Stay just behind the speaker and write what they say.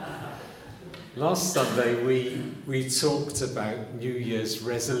Last Sunday we talked about New Year's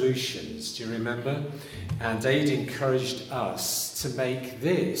resolutions, do you remember? And Aid encouraged us to make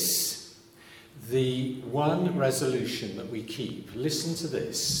this the one resolution that we keep. Listen to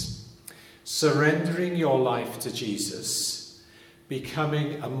this. Surrendering your life to Jesus,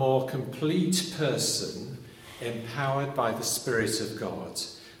 becoming a more complete person empowered by the Spirit of God,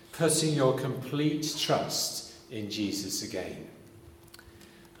 putting your complete trust in Jesus again.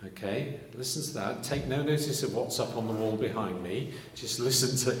 Okay, listen to that. Take no notice of what's up on the wall behind me. Just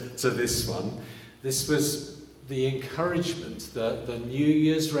listen to this one. This was the encouragement, the New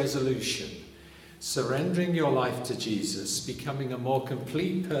Year's resolution. Surrendering your life to Jesus, becoming a more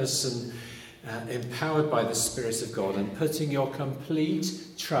complete person empowered by the Spirit of God, and putting your complete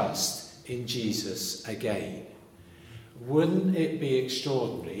trust in Jesus again. Wouldn't it be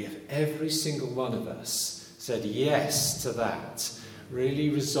extraordinary if every single one of us said yes to that? Really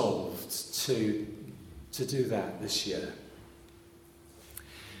resolved to do that this year.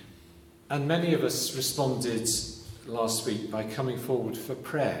 And many of us responded last week by coming forward for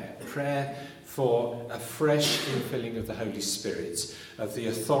prayer for a fresh infilling of the Holy Spirit, of the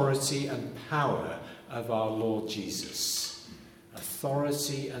authority and power of our Lord Jesus.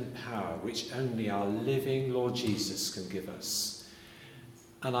 Authority and power which only our living Lord Jesus can give us.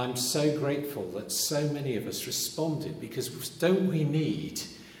 And I'm so grateful that so many of us responded, because don't we need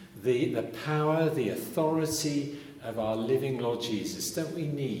the power, the authority of our living Lord Jesus? Don't we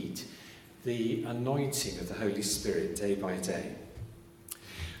need the anointing of the Holy Spirit day by day?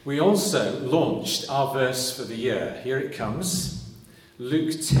 We also launched our verse for the year. Here it comes.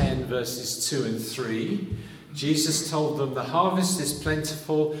 Luke 10 verses 2 and 3. Jesus told them, "The harvest is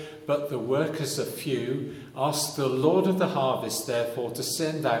plentiful, but the workers are few. Ask the Lord of the harvest, therefore, to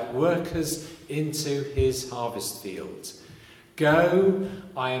send out workers into his harvest field. Go,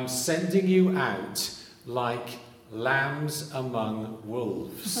 I am sending you out like lambs among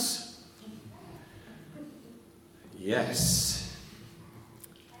wolves." Yes,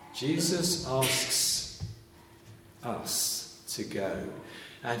 Jesus asks us to go.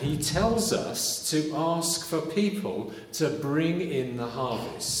 And he tells us to ask for people to bring in the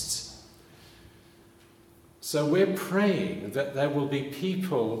harvest. So we're praying that there will be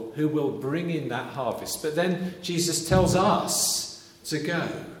people who will bring in that harvest. But then Jesus tells us to go.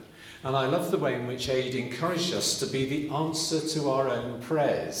 And I love the way in which Aid encouraged us to be the answer to our own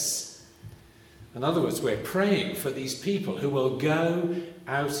prayers. In other words, we're praying for these people who will go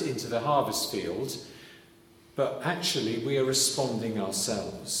out into the harvest field, but actually we are responding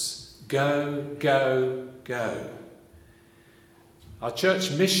ourselves. Go, go, go. Our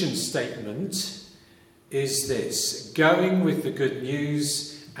church mission statement is this: going with the good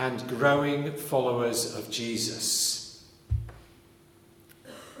news and growing followers of Jesus.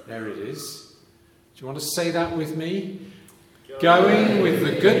 There it is. Do you want to say that with me? Going with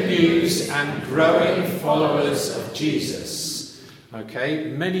the good news and growing followers of Jesus. Okay,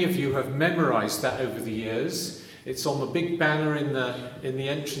 many of you have memorised that over the years. It's on the big banner in the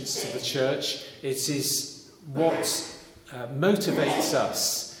entrance to the church. It is what motivates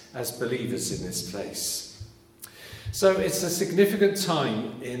us as believers in this place. So it's a significant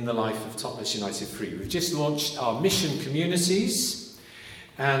time in the life of Totnes United Free. We've just launched our mission communities,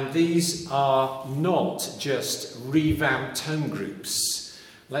 and these are not just revamped home groups.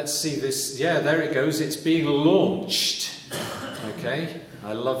 Let's see this. Yeah, there it goes. It's being launched. Okay,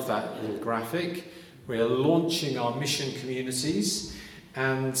 I love that little graphic. We are launching our mission communities,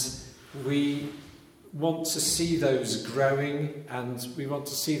 and we want to see those growing, and we want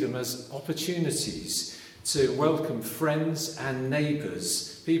to see them as opportunities to welcome friends and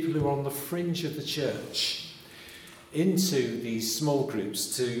neighbours, people who are on the fringe of the church, into these small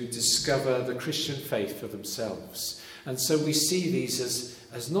groups to discover the Christian faith for themselves. And so we see these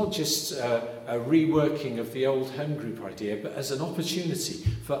as not just a reworking of the old home group idea, but as an opportunity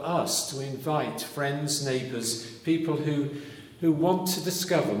for us to invite friends, neighbours, people who want to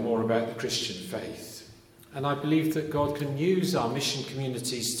discover more about the Christian faith. And I believe that God can use our mission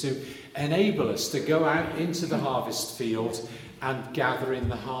communities to enable us to go out into the harvest field and gather in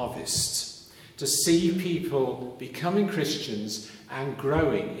the harvest, to see people becoming Christians and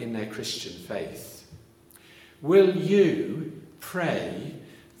growing in their Christian faith. Will you pray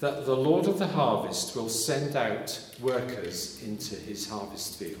that the Lord of the harvest will send out workers into his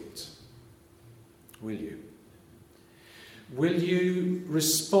harvest field? Will you? Will you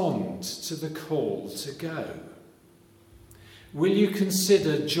respond to the call to go? Will you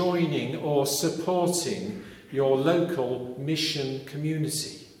consider joining or supporting your local mission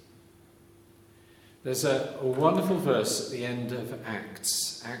community? There's a wonderful verse at the end of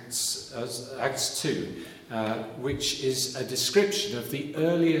Acts 2, which is a description of the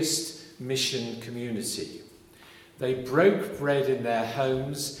earliest mission community. They broke bread in their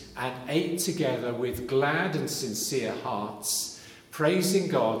homes and ate together with glad and sincere hearts, praising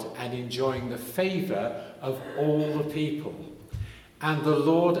God and enjoying the favour of all the people. And the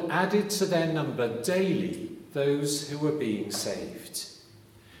Lord added to their number daily those who were being saved.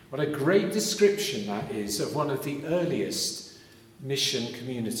 What a great description that is of one of the earliest mission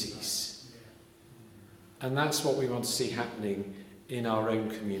communities. And that's what we want to see happening in our own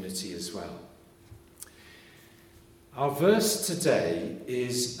community as well. Our verse today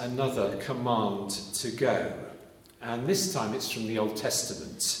is another command to go. And this time it's from the Old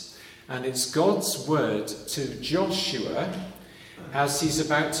Testament. And it's God's word to Joshua as he's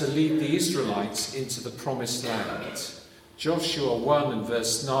about to lead the Israelites into the promised land. Joshua 1 and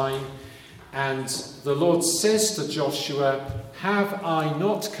verse 9. And the Lord says to Joshua, "Have I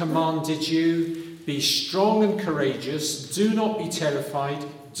not commanded you? Be strong and courageous. Do not be terrified.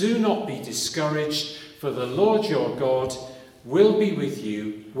 Do not be discouraged. For the Lord your God will be with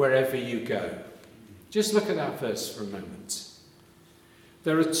you wherever you go." Just look at that verse for a moment.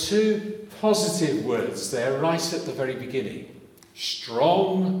 There are two positive words there right at the very beginning.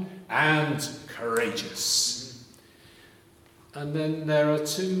 Strong and courageous. And then there are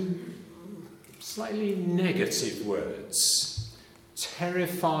two slightly negative words.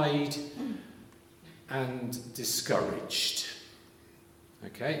 Terrified and discouraged.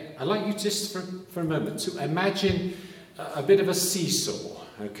 Okay, I'd like you just for a moment to imagine a bit of a seesaw.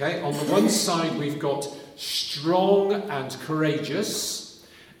 Okay, on the one side we've got strong and courageous,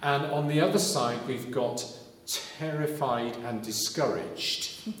 and on the other side we've got terrified and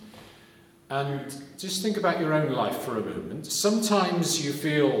discouraged. And just think about your own life for a moment. Sometimes you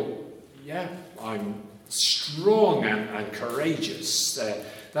feel, yeah, I'm strong and courageous.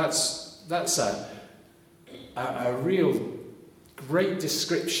 That's a real great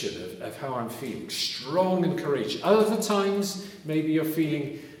description of how I'm feeling. Strong and courageous. Other times, maybe you're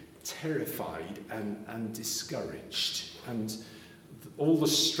feeling terrified and discouraged. And all the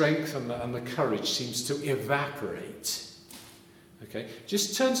strength and the courage seems to evaporate. Okay,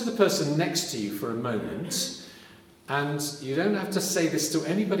 just turn to the person next to you for a moment, and you don't have to say this to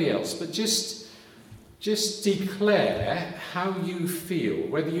anybody else, but just declare how you feel,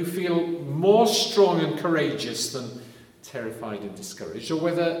 whether you feel more strong and courageous than terrified and discouraged, or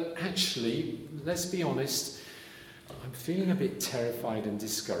whether actually, let's be honest, I'm feeling a bit terrified and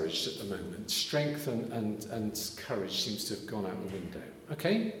discouraged at the moment. Strength and courage seems to have gone out the window.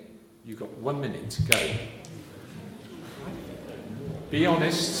 Okay, you've got 1 minute, go. Be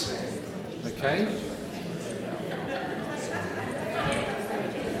honest, okay?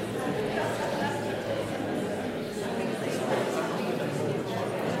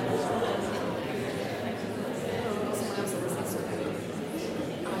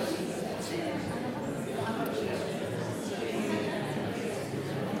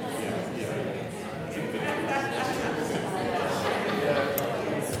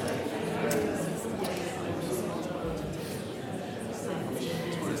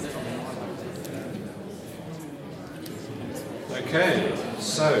 Okay,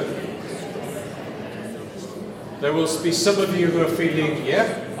 so there will be some of you who are feeling,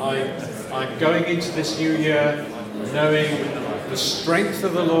 I'm going into this new year knowing the strength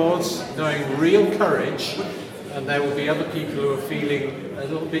of the Lord, knowing real courage, and there will be other people who are feeling a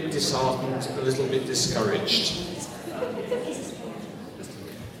little bit disheartened, a little bit discouraged.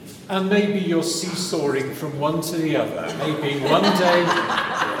 And maybe you're seesawing from one to the other. Maybe one day,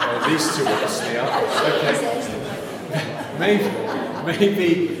 these two obviously are, okay.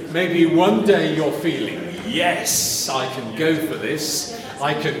 Maybe one day you're feeling, yes, I can go for this.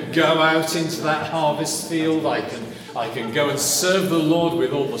 I can go out into that harvest field. I can go and serve the Lord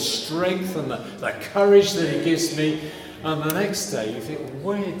with all the strength and the courage that He gives me. And the next day you think,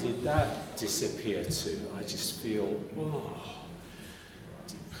 where did that disappear to? I just feel,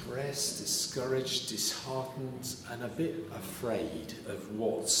 depressed, discouraged, disheartened, and a bit afraid of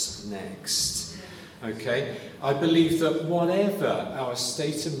what's next. Okay, I believe that whatever our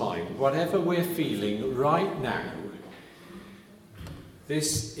state of mind, whatever we're feeling right now,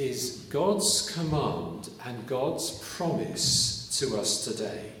 this is God's command and God's promise to us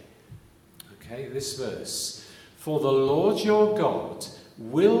today. Okay, this verse. For the Lord your God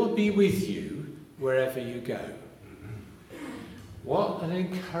will be with you wherever you go. What an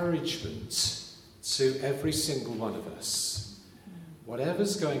encouragement to every single one of us.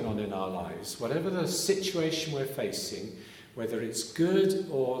 Whatever's going on in our lives, whatever the situation we're facing, whether it's good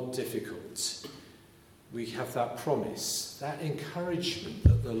or difficult, we have that promise, that encouragement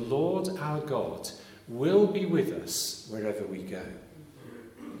that the Lord our God will be with us wherever we go.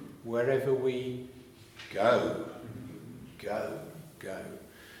 Wherever we go. Go.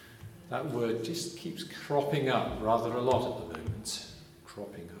 That word just keeps cropping up rather a lot at the moment.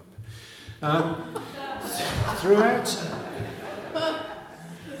 Cropping up.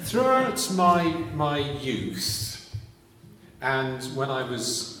 Throughout my youth, and when I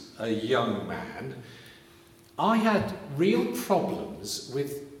was a young man, I had real problems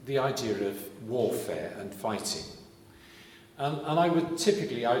with the idea of warfare and fighting. And I would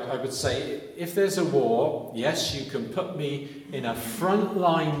typically, I would say, if there's a war, yes, you can put me in a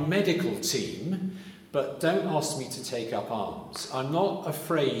frontline medical team, but don't ask me to take up arms. I'm not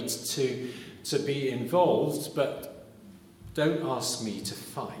afraid to be involved, but don't ask me to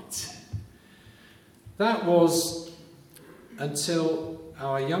fight. That was until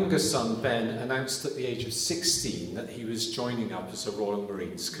our younger son, Ben, announced at the age of 16 that he was joining up as a Royal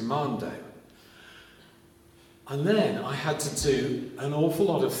Marines Commando. And then I had to do an awful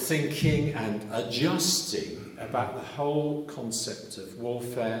lot of thinking and adjusting about the whole concept of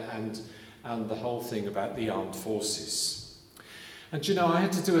warfare and the whole thing about the armed forces. And I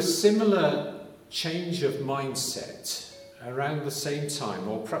had to do a similar change of mindset around the same time,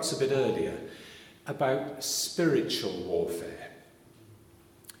 or perhaps a bit earlier, about spiritual warfare.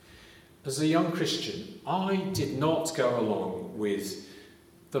 As a young Christian, I did not go along with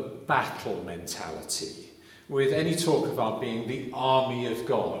the battle mentality, with any talk about being the army of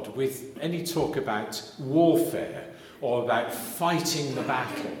God, with any talk about warfare or about fighting the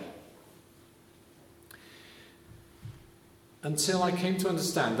battle. Until I came to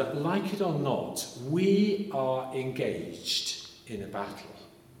understand that, like it or not, we are engaged in a battle.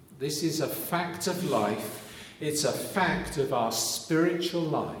 This is a fact of life. It's a fact of our spiritual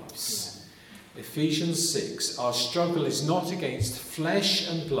lives. Ephesians 6, our struggle is not against flesh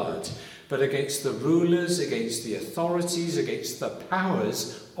and blood, but against the rulers, against the authorities, against the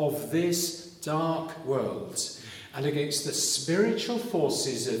powers of this dark world, and against the spiritual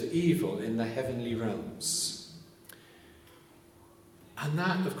forces of evil in the heavenly realms. And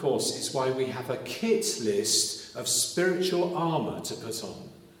that, of course, is why we have a kit list of spiritual armour to put on.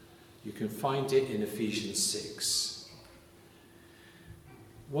 You can find it in Ephesians 6.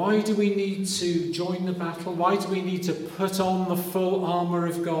 Why do we need to join the battle? Why do we need to put on the full armour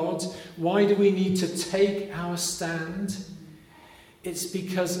of God? Why do we need to take our stand? It's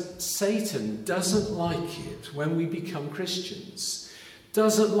because Satan doesn't like it when we become Christians,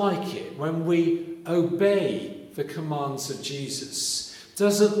 doesn't like it when we obey the commands of Jesus,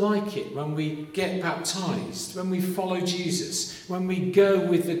 doesn't like it when we get baptized, when we follow Jesus, when we go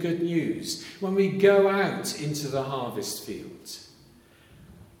with the good news, when we go out into the harvest field.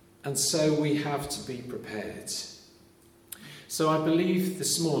 And so we have to be prepared. So I believe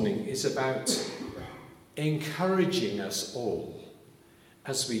this morning is about encouraging us all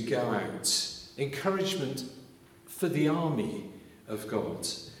as we go out. Encouragement for the army of God.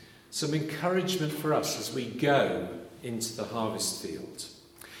 Some encouragement for us as we go into the harvest field.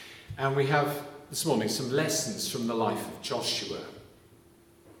 And we have this morning some lessons from the life of Joshua.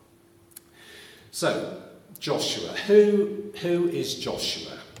 So, Joshua. Who is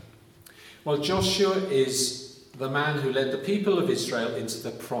Joshua? Well, Joshua is the man who led the people of Israel into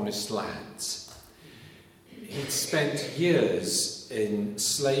the promised land. He'd spent years in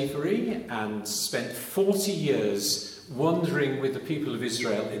slavery and spent 40 years wandering with the people of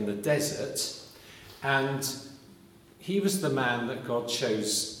Israel in the desert. And he was the man that God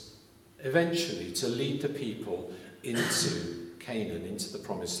chose eventually to lead the people into Canaan, into the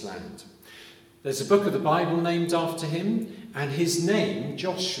promised land. There's a book of the Bible named after him, and his name,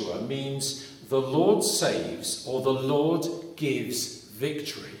 Joshua, means the Lord saves, or the Lord gives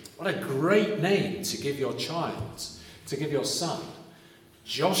victory. What a great name to give your child, to give your son.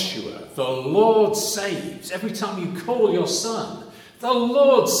 Joshua, the Lord saves. Every time you call your son, the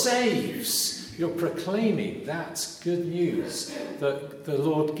Lord saves. You're proclaiming that's good news, that the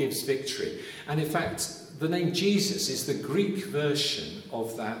Lord gives victory. And in fact, the name Jesus is the Greek version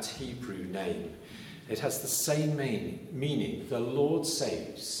of that Hebrew name. It has the same meaning. The Lord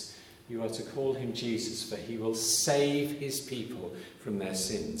saves. You are to call him Jesus, for he will save his people from their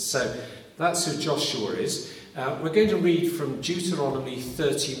sins. So that's who Joshua is. We're going to read from Deuteronomy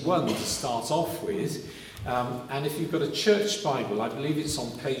 31 to start off with. And if you've got a church Bible, I believe it's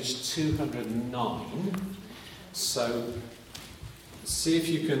on page 209. So see if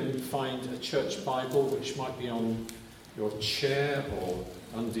you can find a church Bible, which might be on your chair or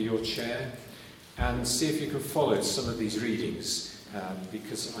under your chair, and see if you can follow some of these readings,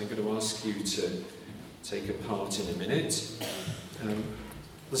 because I'm going to ask you take a part in a minute.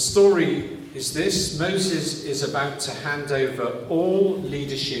 The story is this: Moses is about to hand over all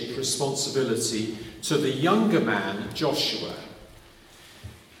leadership responsibility to the younger man, Joshua.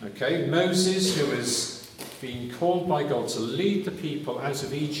 Okay, Moses, who has been called by God to lead the people out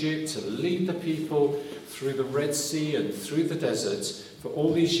of Egypt, to lead the people through the Red Sea and through the desert for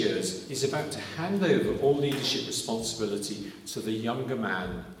all these years, is about to hand over all leadership responsibility to the younger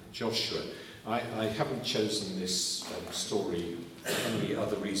man, Joshua. I haven't chosen this story for any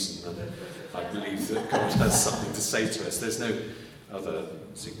other reason than I believe that God has something to say to us. There's no other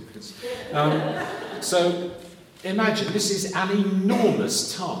significance. So imagine, this is an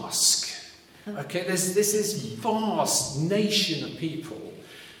enormous task. Okay, there's this vast nation of people,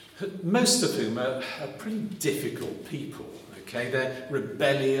 most of whom are pretty difficult people. Okay, they're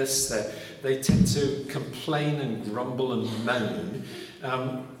rebellious, they tend to complain and grumble and moan.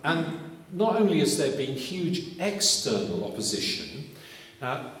 And not only has there been huge external opposition,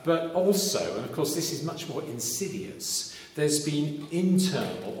 but also, and of course this is much more insidious, there's been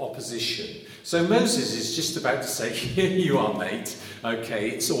internal opposition. So Moses is just about to say, here you are, mate. Okay,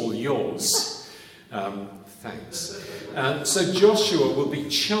 it's all yours. Thanks. So Joshua will be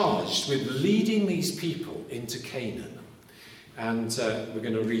charged with leading these people into Canaan. And we're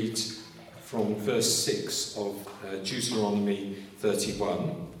going to read from verse 6 of Deuteronomy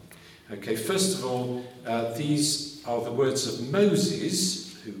 31. Okay, first of all, these are the words of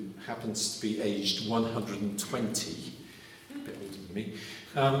Moses, who happens to be aged 120, a bit older than me.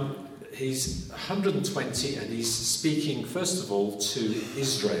 He's 120 and he's speaking, first of all, to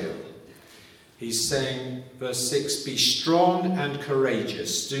Israel. He's saying, verse 6, "Be strong and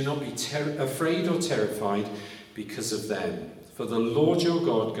courageous. Do not be afraid or terrified because of them. For the Lord your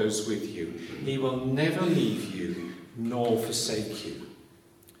God goes with you. He will never leave you nor forsake you."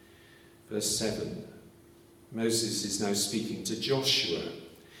 Verse 7, Moses is now speaking to Joshua.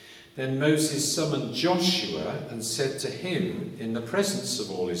 "Then Moses summoned Joshua and said to him in the presence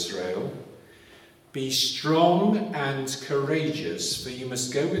of all Israel, 'Be strong and courageous, for you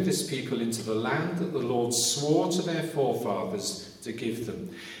must go with this people into the land that the Lord swore to their forefathers to give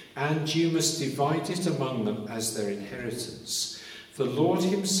them, and you must divide it among them as their inheritance. The Lord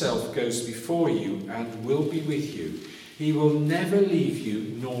himself goes before you and will be with you. He will never leave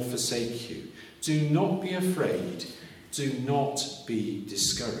you nor forsake you. Do not be afraid. Do not be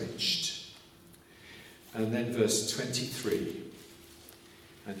discouraged.'" And then verse 23.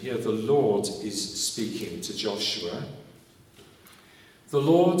 And here the Lord is speaking to Joshua. "The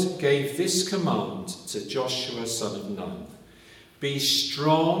Lord gave this command to Joshua, son of Nun. 'Be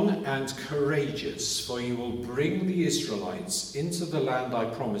strong and courageous, for you will bring the Israelites into the land I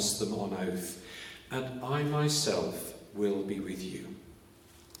promised them on oath, and I myself will be with you.'"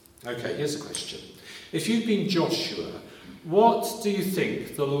 Okay, here's a question. If you've been Joshua, what do you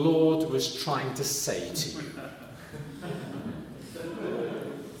think the Lord was trying to say to you?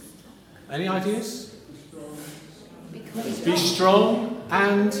 Any ideas? Be strong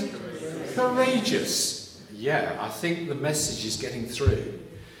and courageous. Yeah, I think the message is getting through.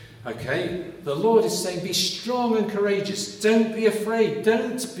 Okay, the Lord is saying, be strong and courageous. Don't be afraid.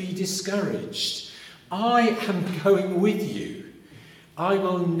 Don't be discouraged. I am going with you. I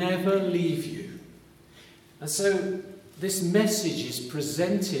will never leave you. And so this message is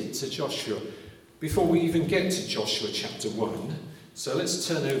presented to Joshua before we even get to Joshua chapter 1. So let's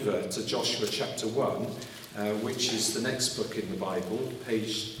turn over to Joshua chapter 1, which is the next book in the Bible,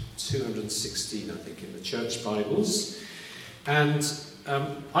 page 216, I think, in the church Bibles. And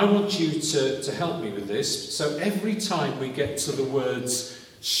I want you to help me with this. So every time we get to the words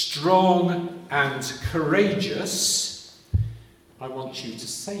strong and courageous, I want you to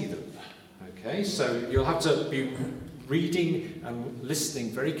say them. Okay, so you'll have to be reading and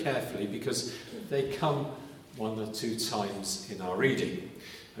listening very carefully because they come one or two times in our reading.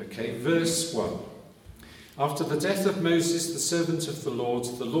 Okay, verse 1. "After the death of Moses, the servant of the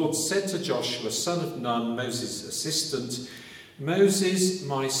Lord said to Joshua, son of Nun, Moses' assistant, 'Moses,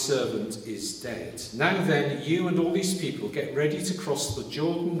 my servant, is dead. Now then, you and all these people get ready to cross the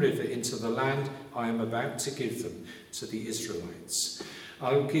Jordan River into the land I am about to give them, to the Israelites.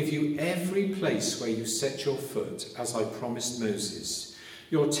 I will give you every place where you set your foot, as I promised Moses.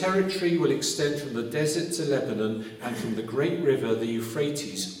 Your territory will extend from the desert to Lebanon and from the great river, the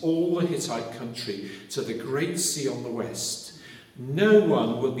Euphrates, all the Hittite country, to the great sea on the west. No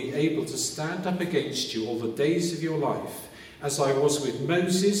one will be able to stand up against you all the days of your life. As I was with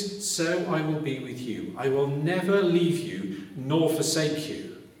Moses, so I will be with you. I will never leave you nor forsake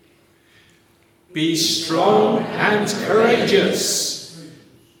you. Be strong and courageous.'"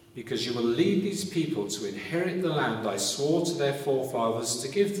 because you will lead these people to inherit the land I swore to their forefathers to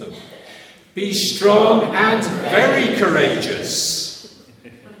give them. Be strong and very courageous.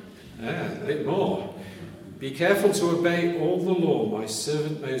 A bit more. Be careful to obey all the law my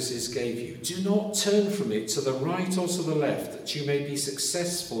servant Moses gave you. Do not turn from it to the right or to the left, that you may be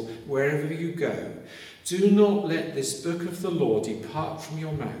successful wherever you go. Do not let this book of the law depart from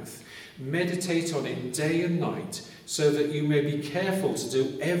your mouth. Meditate on it day and night, so that you may be careful to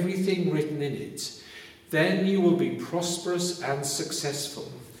do everything written in it. Then you will be prosperous and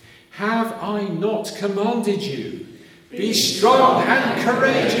successful. Have I not commanded you? Be strong and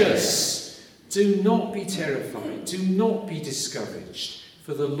courageous. Do not be terrified. Do not be discouraged.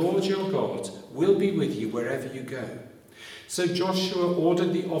 For the Lord your God will be with you wherever you go. So Joshua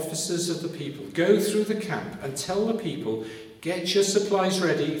ordered the officers of the people, go through the camp and tell the people, get your supplies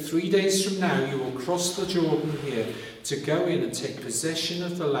ready. 3 days from now you will cross the Jordan here to go in and take possession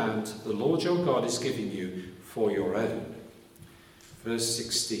of the land the Lord your God is giving you for your own. Verse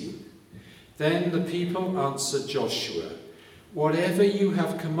 16. Then the people answered Joshua, whatever you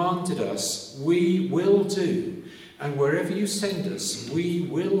have commanded us, we will do, and wherever you send us, we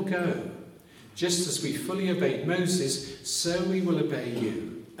will go. Just as we fully obeyed Moses, so we will obey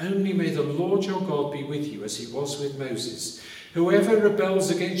you. Only may the Lord your God be with you as he was with Moses. Whoever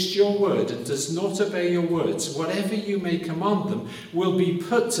rebels against your word and does not obey your words, whatever you may command them, will be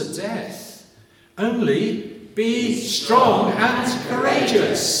put to death. Only be strong and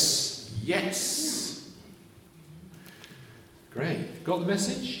courageous. Yes. Great. Got the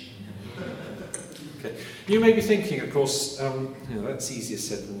message? Okay. You may be thinking, of course, that's easier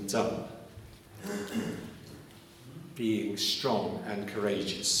said than done. Being strong and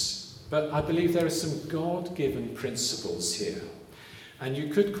courageous. But I believe there are some God-given principles here. And you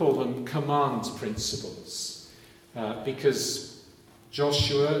could call them command principles. Because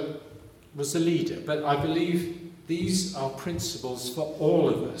Joshua was the leader. But I believe these are principles for all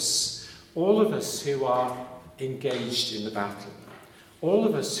of us. All of us who are engaged in the battle. All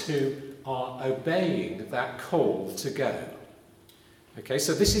of us who are obeying that call to go. Okay,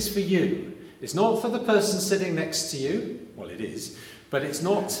 so this is for you. It's not for the person sitting next to you. Well, it is. But it's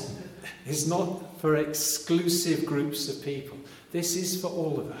not for exclusive groups of people. This is for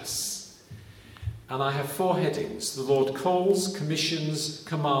all of us. And I have 4 headings. The Lord calls, commissions,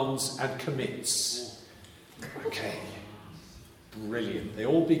 commands, and commits. Okay. Brilliant. They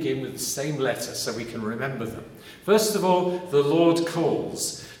all begin with the same letter so we can remember them. First of all, the Lord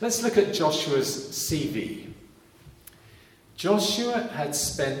calls. Let's look at Joshua's CV. Joshua had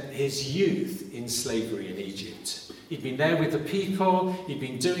spent his youth in slavery in Egypt. He'd been there with the people. He'd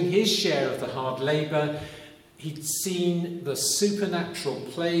been doing his share of the hard labour. He'd seen the supernatural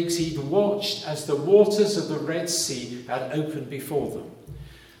plagues. He'd watched as the waters of the Red Sea had opened before them.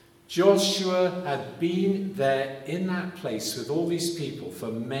 Joshua had been there in that place with all these people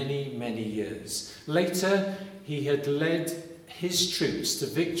for many, many years. Later, he had led his troops to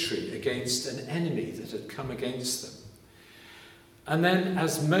victory against an enemy that had come against them. And then,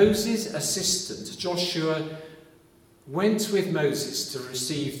 as Moses' assistant, Joshua went with Moses to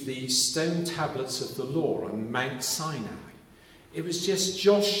receive the stone tablets of the law on Mount Sinai. It was just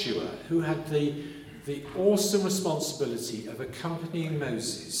Joshua who had the awesome responsibility of accompanying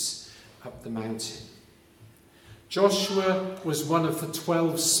Moses up the mountain. Joshua was one of the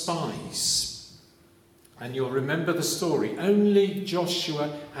 12 spies. And you'll remember the story. Only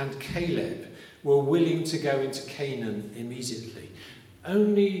Joshua and Caleb were willing to go into Canaan immediately.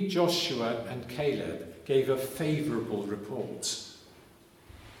 Only Joshua and Caleb gave a favourable report.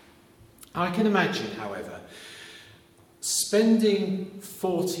 I can imagine, however, spending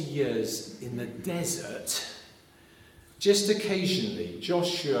 40 years in the desert. Just occasionally,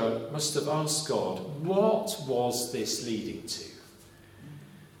 Joshua must have asked God, what was this leading to?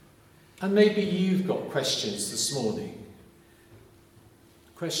 And maybe you've got questions this morning.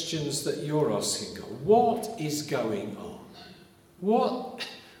 Questions that you're asking God. What is going on?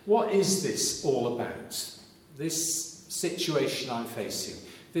 What is this all about? This situation I'm facing,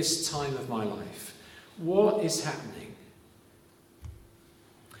 this time of my life. What is happening?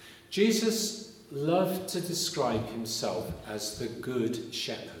 Jesus loved to describe himself as the Good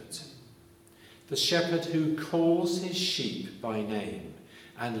Shepherd. The shepherd who calls his sheep by name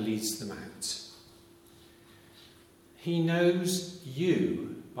and leads them out. He knows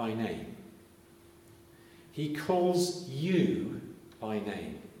you by name. He calls you by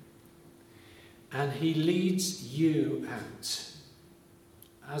name. And he leads you out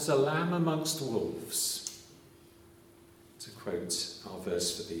as a lamb amongst wolves, to quote our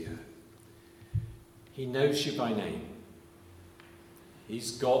verse for the year. He knows you by name.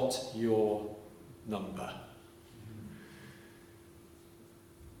 He's got your number.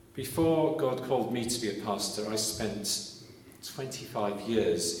 Before God called me to be a pastor, I spent 25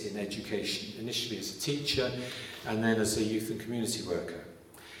 years in education, initially as a teacher and then as a youth and community worker.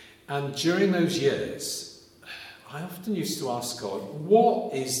 And during those years, I often used to ask God,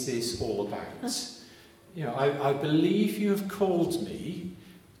 what is this all about? You know, I believe you have called me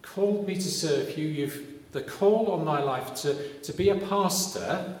to serve you. The call on my life to be a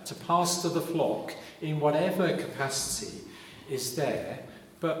pastor, to pastor the flock in whatever capacity is there.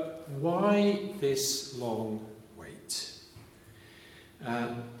 But why this long wait?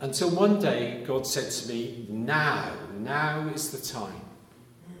 Until one day God said to me, now is the time.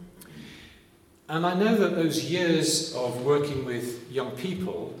 And I know that those years of working with young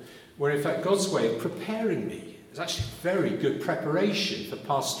people were in fact God's way of preparing me. It was actually very good preparation for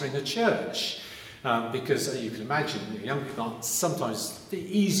pastoring a church. Because you can imagine, young people aren't sometimes the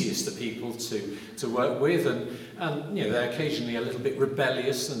easiest of people to work with, and you know, they're occasionally a little bit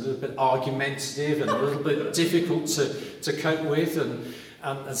rebellious and a little bit argumentative and a little bit difficult to cope with,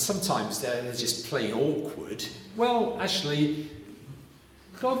 and sometimes they're just plain awkward. Well, actually,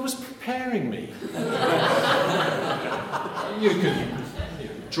 God was preparing me. You can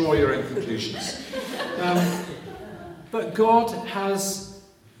draw your own conclusions. But God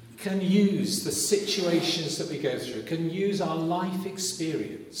can use the situations that we go through, can use our life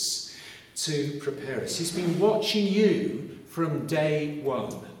experience to prepare us. He's been watching you from day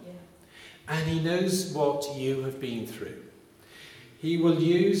one. Yeah. And he knows what you have been through. He will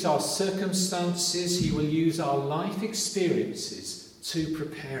use our circumstances, he will use our life experiences to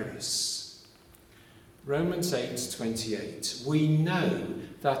prepare us. Romans 8:28. We know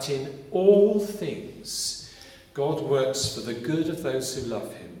that in all things God works for the good of those who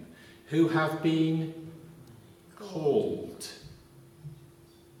love him, who have been called.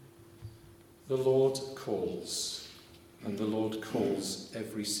 The Lord calls, and the Lord calls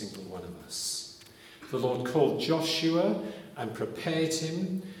every single one of us. The Lord called Joshua and prepared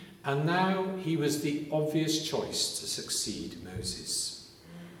him, and now he was the obvious choice to succeed Moses.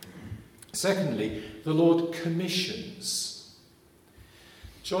 Secondly, the Lord commissions.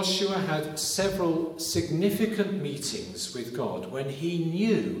 Joshua had several significant meetings with God when he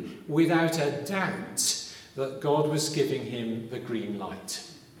knew without a doubt that God was giving him the green light,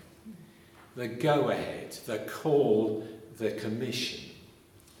 the go-ahead, the call, the commission.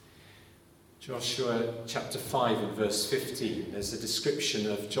 Joshua chapter 5 and verse 15, there's a description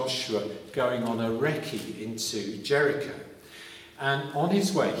of Joshua going on a recce into Jericho. And on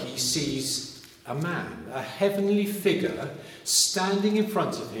his way he sees a man, a heavenly figure, standing in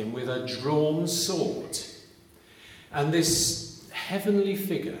front of him with a drawn sword. And this heavenly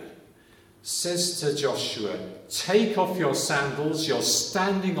figure says to Joshua, take off your sandals, you're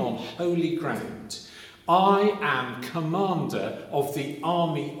standing on holy ground. I am commander of the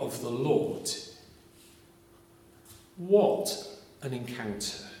army of the Lord. What an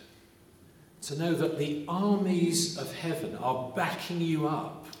encounter. To know that the armies of heaven are backing you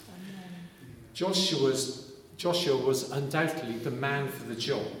up. Joshua was undoubtedly the man for the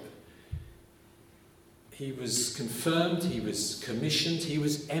job. He was confirmed, he was commissioned, he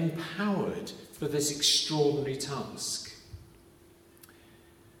was empowered for this extraordinary task.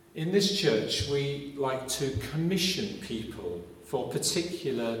 In this church, we like to commission people for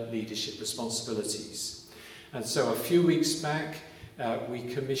particular leadership responsibilities. And so a few weeks back, we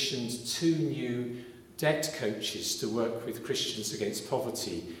commissioned 2 new debt coaches to work with Christians against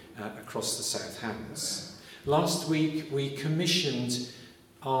poverty across the South Hants. Last week, we commissioned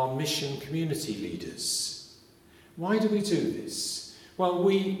our mission community leaders. Why do we do this? Well,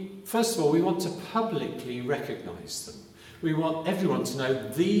 first of all, we want to publicly recognise them. We want everyone to know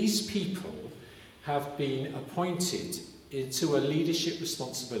these people have been appointed into a leadership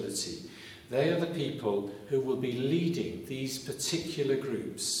responsibility. They are the people who will be leading these particular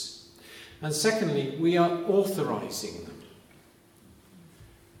groups. And secondly, we are authorising them.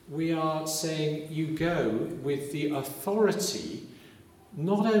 We are saying you go with the authority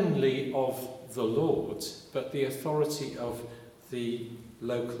not only of the Lord, but the authority of the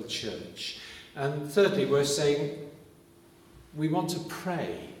local church. And thirdly, we're saying we want to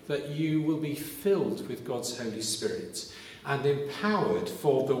pray that you will be filled with God's Holy Spirit and empowered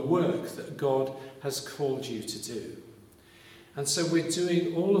for the work that God has called you to do. And so we're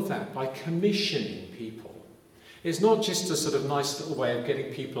doing all of that by commissioning people. It's not just a sort of nice little way of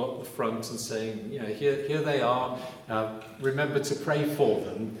getting people up the front and saying, here they are, remember to pray for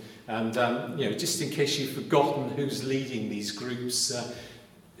them. And, just in case you've forgotten who's leading these groups,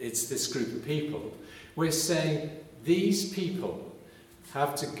 it's this group of people. We're saying these people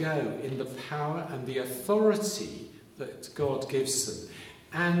have to go in the power and the authority that God gives them.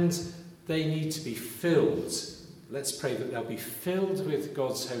 And they need to be filled. Let's pray that they'll be filled with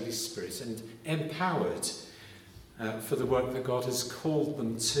God's Holy Spirit and empowered for the work that God has called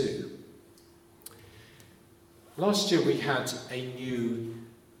them to. Last year we had a new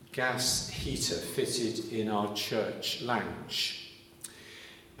gas heater fitted in our church lounge.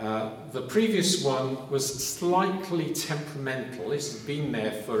 The previous one was slightly temperamental. It's been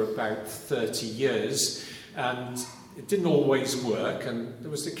there for about 30 years and it didn't always work, and there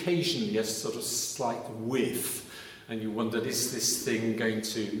was occasionally a sort of slight whiff, and you wondered, is this thing going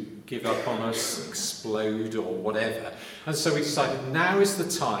to give up on us, explode or whatever? And so we decided now is the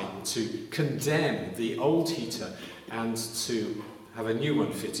time to condemn the old heater and to have a new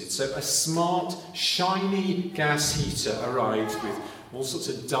one fitted. So a smart, shiny gas heater arrived with all sorts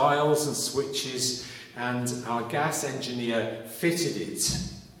of dials and switches, and our gas engineer fitted it.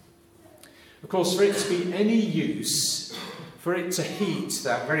 Of course, for it to be any use, for it to heat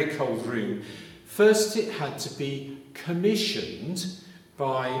that very cold room, first it had to be commissioned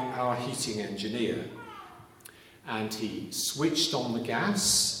by our heating engineer. And he switched on the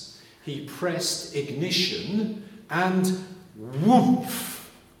gas, he pressed ignition, and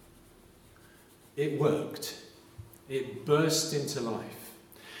whoomph! It worked. It burst into life.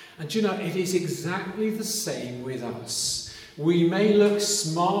 And you know, it is exactly the same with us. We may look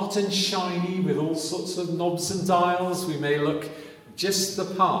smart and shiny with all sorts of knobs and dials. We may look just the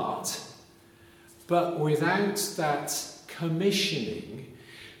part. But without that commissioning,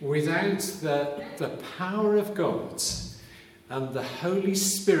 without the power of God and the Holy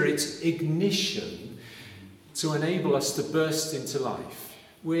Spirit ignition to enable us to burst into life,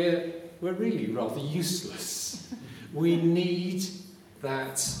 we're really rather useless. We need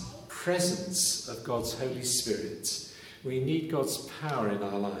that presence of God's Holy Spirit. We need God's power in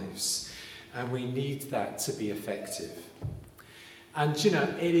our lives, and we need that to be effective. And you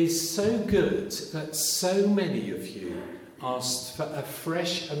know, it is so good that so many of you asked for a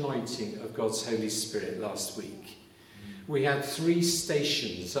fresh anointing of God's Holy Spirit last week. We had 3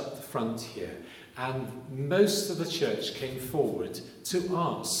 stations up the front here, and most of the church came forward to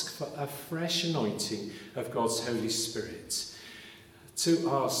ask for a fresh anointing of God's Holy Spirit, to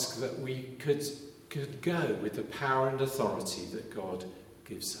ask that we could go with the power and authority that God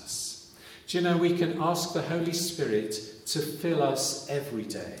gives us. Do you know, we can ask the Holy Spirit to fill us every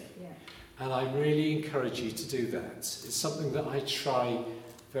day. Yeah. And I really encourage you to do that. It's something that I try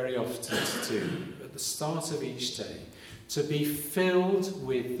very often to do at the start of each day, to be filled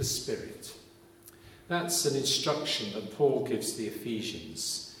with the Spirit. That's an instruction that Paul gives the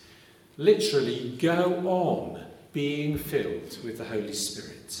Ephesians. Literally, go on being filled with the Holy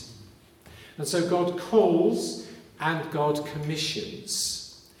Spirit. And so God calls and God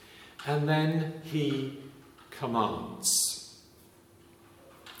commissions, and then he commands.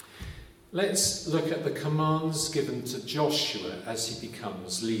 Let's look at the commands given to Joshua as he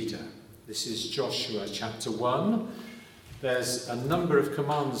becomes leader. This is Joshua chapter 1. There's a number of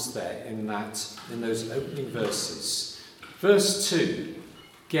commands there in those opening verses. Verse 2,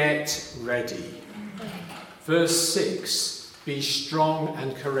 get ready. Verse 6, be strong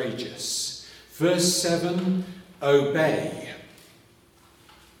and courageous. Verse 7, obey.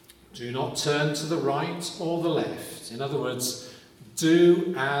 Do not turn to the right or the left. In other words,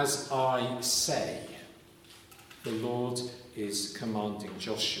 do as I say. The Lord is commanding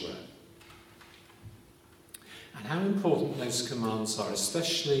Joshua. And how important those commands are,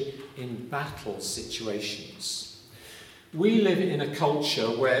 especially in battle situations. We live in a culture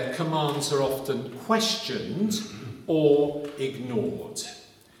where commands are often questioned or ignored.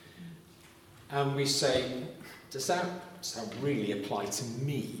 And we say, does that really apply to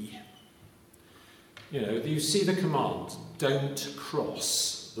me? You know, you see the command, don't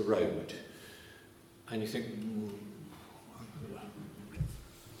cross the road. And you think,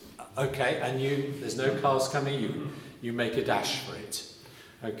 okay, and there's no cars coming, you make a dash for it.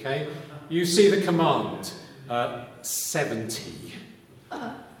 Okay? You see the command, 70.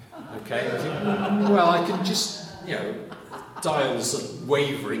 Okay? You think, well, I can just, dials are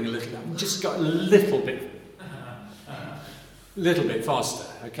wavering a little. I've just got a little bit faster.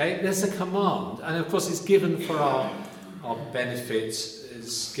 Okay? There's a command, and of course it's given for our benefit.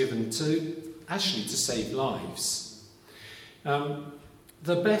 It's given to save lives.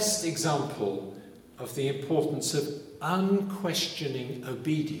 The best example of the importance of unquestioning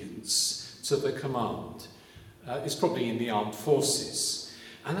obedience to the command is probably in the armed forces,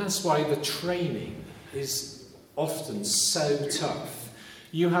 and that's why the training is often so tough.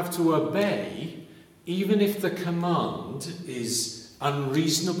 You have to obey even if the command is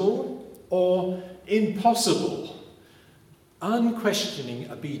unreasonable, or impossible. Unquestioning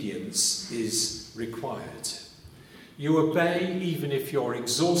obedience is required. You obey even if you're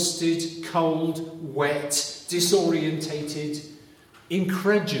exhausted, cold, wet, disorientated,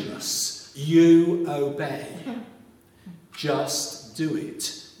 incredulous. You obey. Just do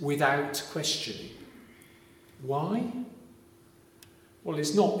it without questioning. Why? Well,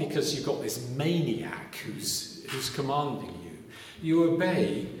 it's not because you've got this maniac who's commanding you. You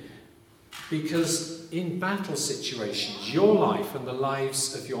obey because in battle situations, your life and the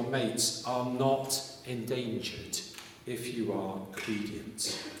lives of your mates are not endangered if you are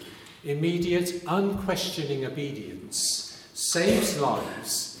obedient. Immediate, unquestioning obedience saves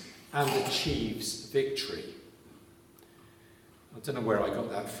lives and achieves victory. I don't know where I got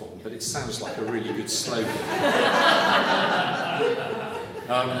that from, but it sounds like a really good slogan.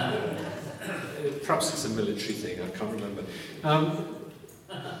 Perhaps it's a military thing, I can't remember.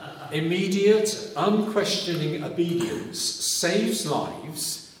 Immediate, unquestioning obedience saves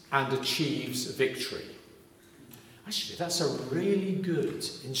lives and achieves victory. Actually, that's a really good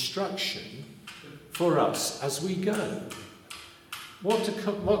instruction for us as we go. What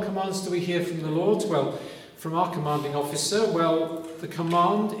commands do we hear from the Lord? Well, from our commanding officer, the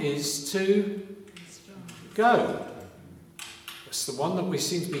command is to go. It's the one that we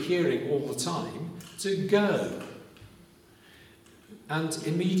seem to be hearing all the time, to go. And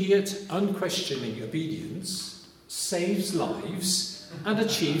immediate, unquestioning obedience saves lives and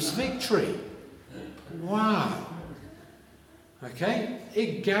achieves victory. Wow. Okay?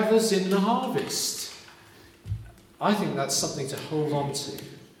 It gathers in the harvest. I think that's something to hold on to.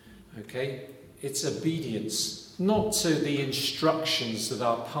 Okay? It's obedience, not to the instructions that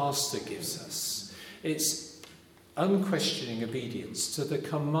our pastor gives us. It's unquestioning obedience to the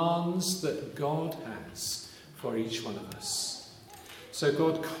commands that God has for each one of us. So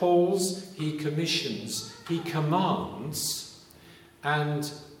God calls, he commissions, he commands, and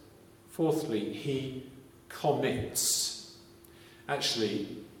fourthly, he commits.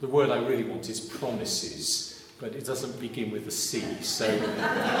 Actually, the word I really want is promises, but it doesn't begin with a C, so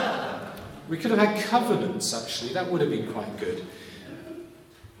we could have had covenants, actually. That would have been quite good.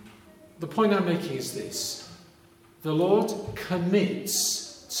 The point I'm making is this. The Lord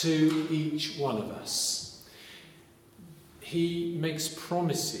commits to each one of us. He makes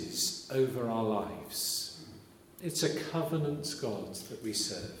promises over our lives. It's a covenant God that we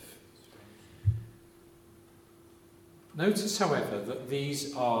serve. Notice, however, that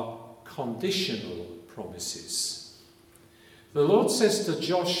these are conditional promises. The Lord says to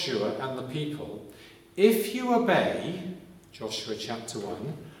Joshua and the people, if you obey, Joshua chapter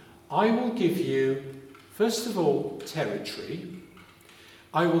 1, I will give you, first of all, territory.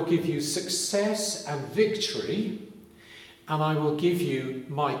 I will give you success and victory. And I will give you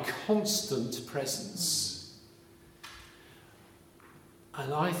my constant presence.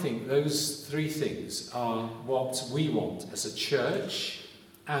 And I think those three things are what we want as a church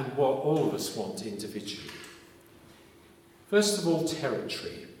and what all of us want individually. First of all,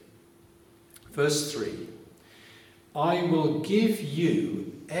 territory. Verse 3. I will give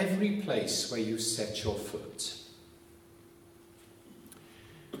you every place where you set your foot.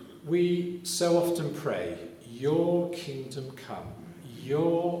 We so often pray, your kingdom come,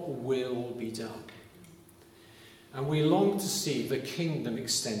 your will be done. And we long to see the kingdom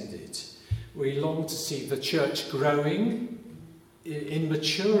extended. We long to see the church growing in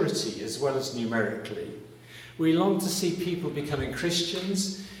maturity as well as numerically. We long to see people becoming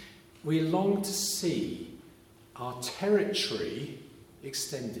Christians. We long to see our territory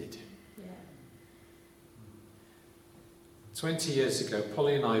extended. 20 years ago,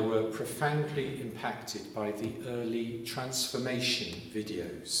 Polly and I were profoundly impacted by the early transformation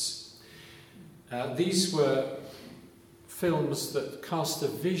videos. These were films that cast a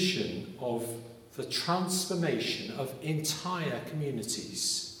vision of the transformation of entire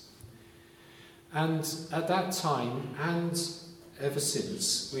communities. And at that time, and ever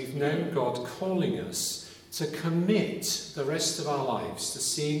since, we've known God calling us to commit the rest of our lives to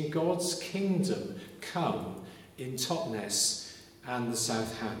seeing God's kingdom come in Totnes and the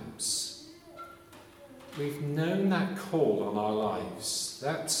South Hams. We've known that call on our lives,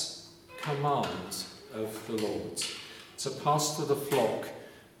 that command of the Lord, to pastor the flock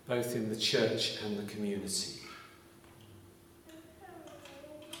both in the church and the community.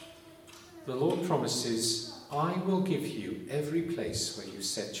 The Lord promises, I will give you every place where you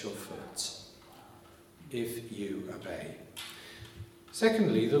set your foot, if you obey.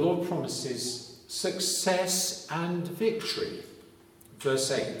 Secondly, the Lord promises success and victory.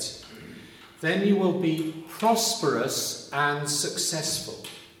 Verse 8. then you will be prosperous and successful.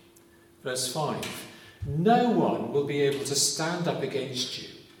 Verse 5. No one will be able to stand up against you.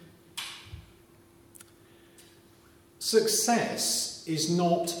 Success is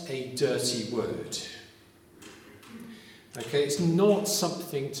not a dirty word. Okay, it's not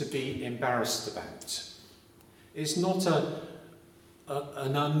something to be embarrassed about. It's not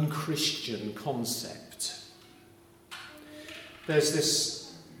an unchristian concept. There's this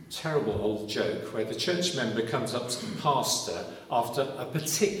terrible old joke where the church member comes up to the pastor after a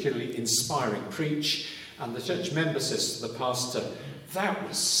particularly inspiring preach, and the church member says to the pastor, "That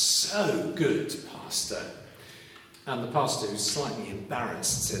was so good, pastor." And the pastor, who's slightly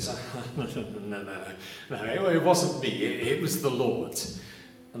embarrassed, says, no, it wasn't me, it was the Lord.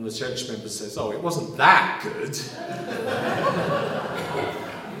 And the church member says, "Oh, it wasn't that good."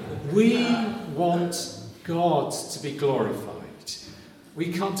 We want God to be glorified.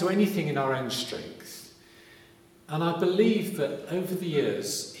 We can't do anything in our own strength. And I believe that over the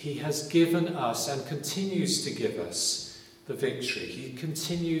years, he has given us and continues to give us the victory. He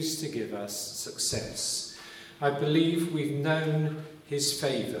continues to give us success. I believe we've known his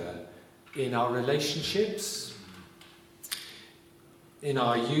favour in our relationships, in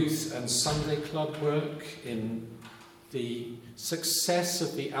our youth and Sunday club work, in the success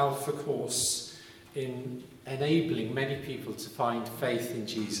of the Alpha course, in enabling many people to find faith in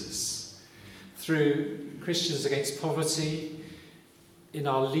Jesus, through Christians Against Poverty, in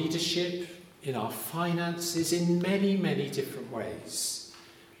our leadership, in our finances, in many, many different ways.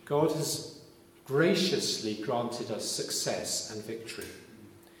 God has graciously granted us success and victory.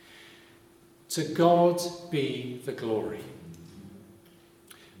 To God be the glory.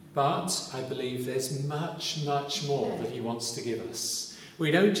 But I believe there's much, much more that he wants to give us.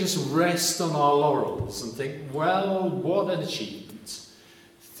 We don't just rest on our laurels and think, well, what an achievement.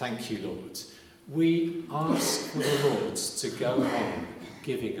 Thank you, Lord. We ask for the Lord to go on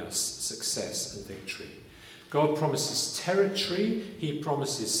giving us success and victory. God promises territory, he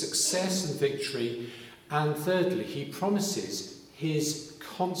promises success and victory, and thirdly, he promises his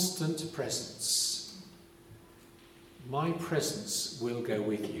constant presence. My presence will go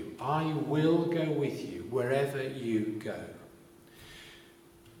with you. I will go with you wherever you go.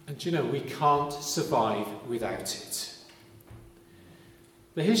 And you know, we can't survive without it.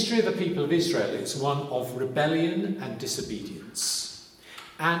 The history of the people of Israel is one of rebellion and disobedience.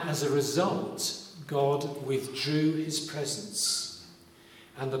 And as a result, God withdrew his presence.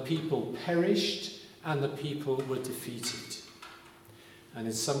 And the people perished and the people were defeated. And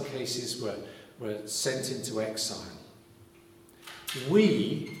in some cases were sent into exile.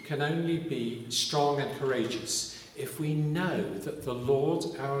 We can only be strong and courageous if we know that the Lord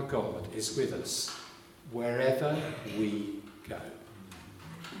our God is with us wherever we go.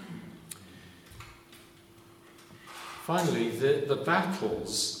 Finally, the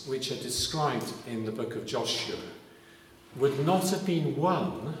battles which are described in the book of Joshua would not have been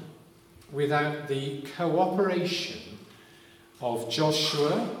won without the cooperation of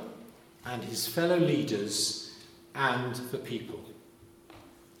Joshua and his fellow leaders and the people.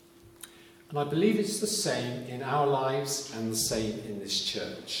 And I believe it's the same in our lives and the same in this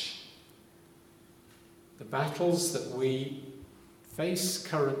church. The battles that we face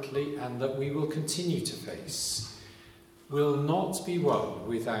currently and that we will continue to face will not be won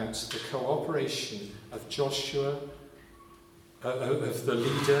without the cooperation of Joshua, of the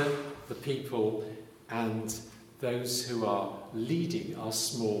leader, the people, and those who are leading our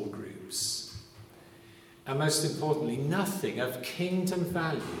small groups. And most importantly, nothing of kingdom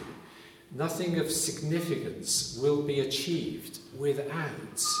value, nothing of significance will be achieved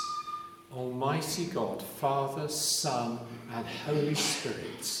without Almighty God, Father, Son, and Holy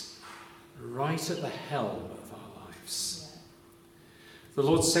Spirit right at the helm of our lives. The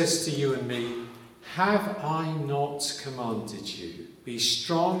Lord says to you and me, "Have I not commanded you? Be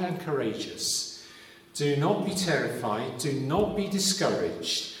strong and courageous. Do not be terrified, do not be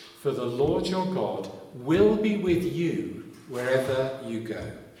discouraged, for the Lord your God will be with you wherever you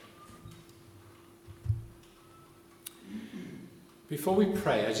go." Before we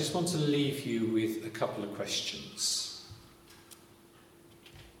pray, I just want to leave you with a couple of questions.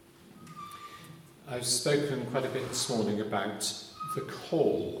 I've spoken quite a bit this morning about the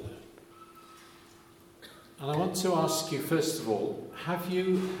call. And I want to ask you, first of all, have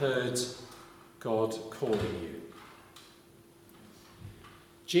you heard God calling you?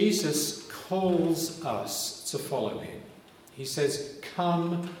 Jesus calls us to follow him. He says,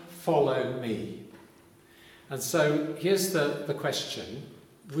 "Come, follow me." And so here's the question.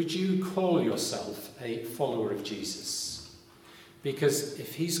 Would you call yourself a follower of Jesus? Because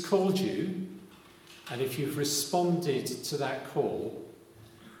if he's called you, and if you've responded to that call,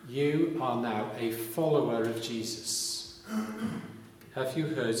 you are now a follower of Jesus. Have you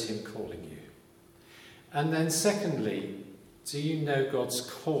heard him calling you? And then secondly, do you know God's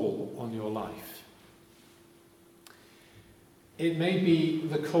call on your life? It may be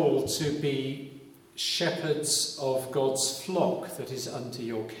the call to be shepherds of God's flock that is under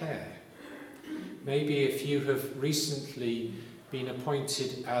your care. Maybe if you have recently been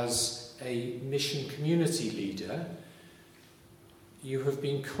appointed as a mission community leader, you have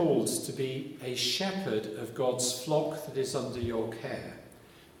been called to be a shepherd of God's flock that is under your care.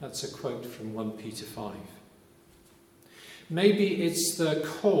 That's a quote from 1 Peter 5. Maybe it's the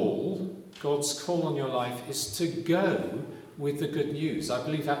call, God's call on your life is to go with the good news. I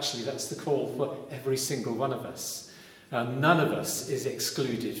believe actually that's the call for every single one of us. None of us is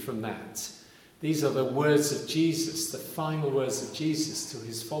excluded from that. These are the words of Jesus, the final words of Jesus to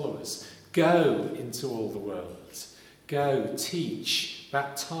his followers. Go into all the world. Go, teach,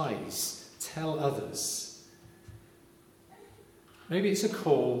 baptize, tell others. Maybe it's a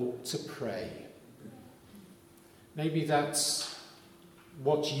call to pray. Maybe that's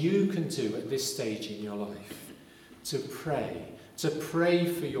what you can do at this stage in your life. To pray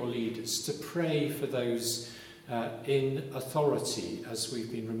for your leaders, to pray for those in authority, as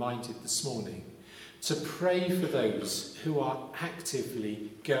we've been reminded this morning. To pray for those who are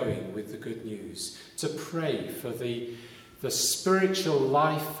actively going with the good news. To pray for the spiritual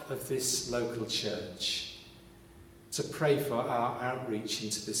life of this local church. To pray for our outreach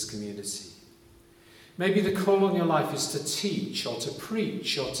into this community. Maybe the call on your life is to teach or to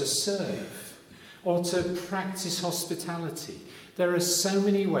preach or to serve or to practice hospitality. There are so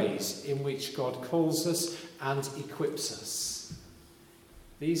many ways in which God calls us and equips us.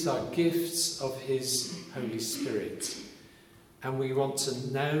 These are gifts of his Holy Spirit. And we want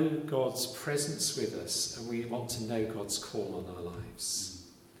to know God's presence with us, and we want to know God's call on our lives.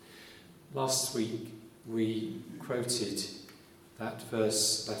 Last week we quoted that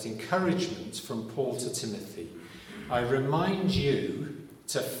verse, that encouragement from Paul to Timothy. I remind you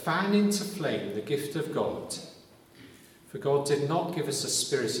to fan into flame the gift of God. For God did not give us a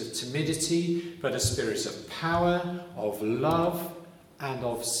spirit of timidity, but a spirit of power, of love, and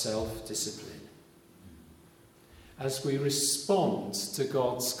of self-discipline. As we respond to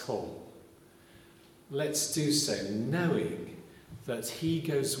God's call, let's do so knowing that he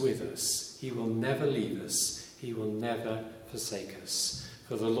goes with us. He will never leave us. He will never forsake us.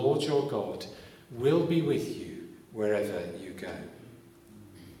 For the Lord your God will be with you wherever you go.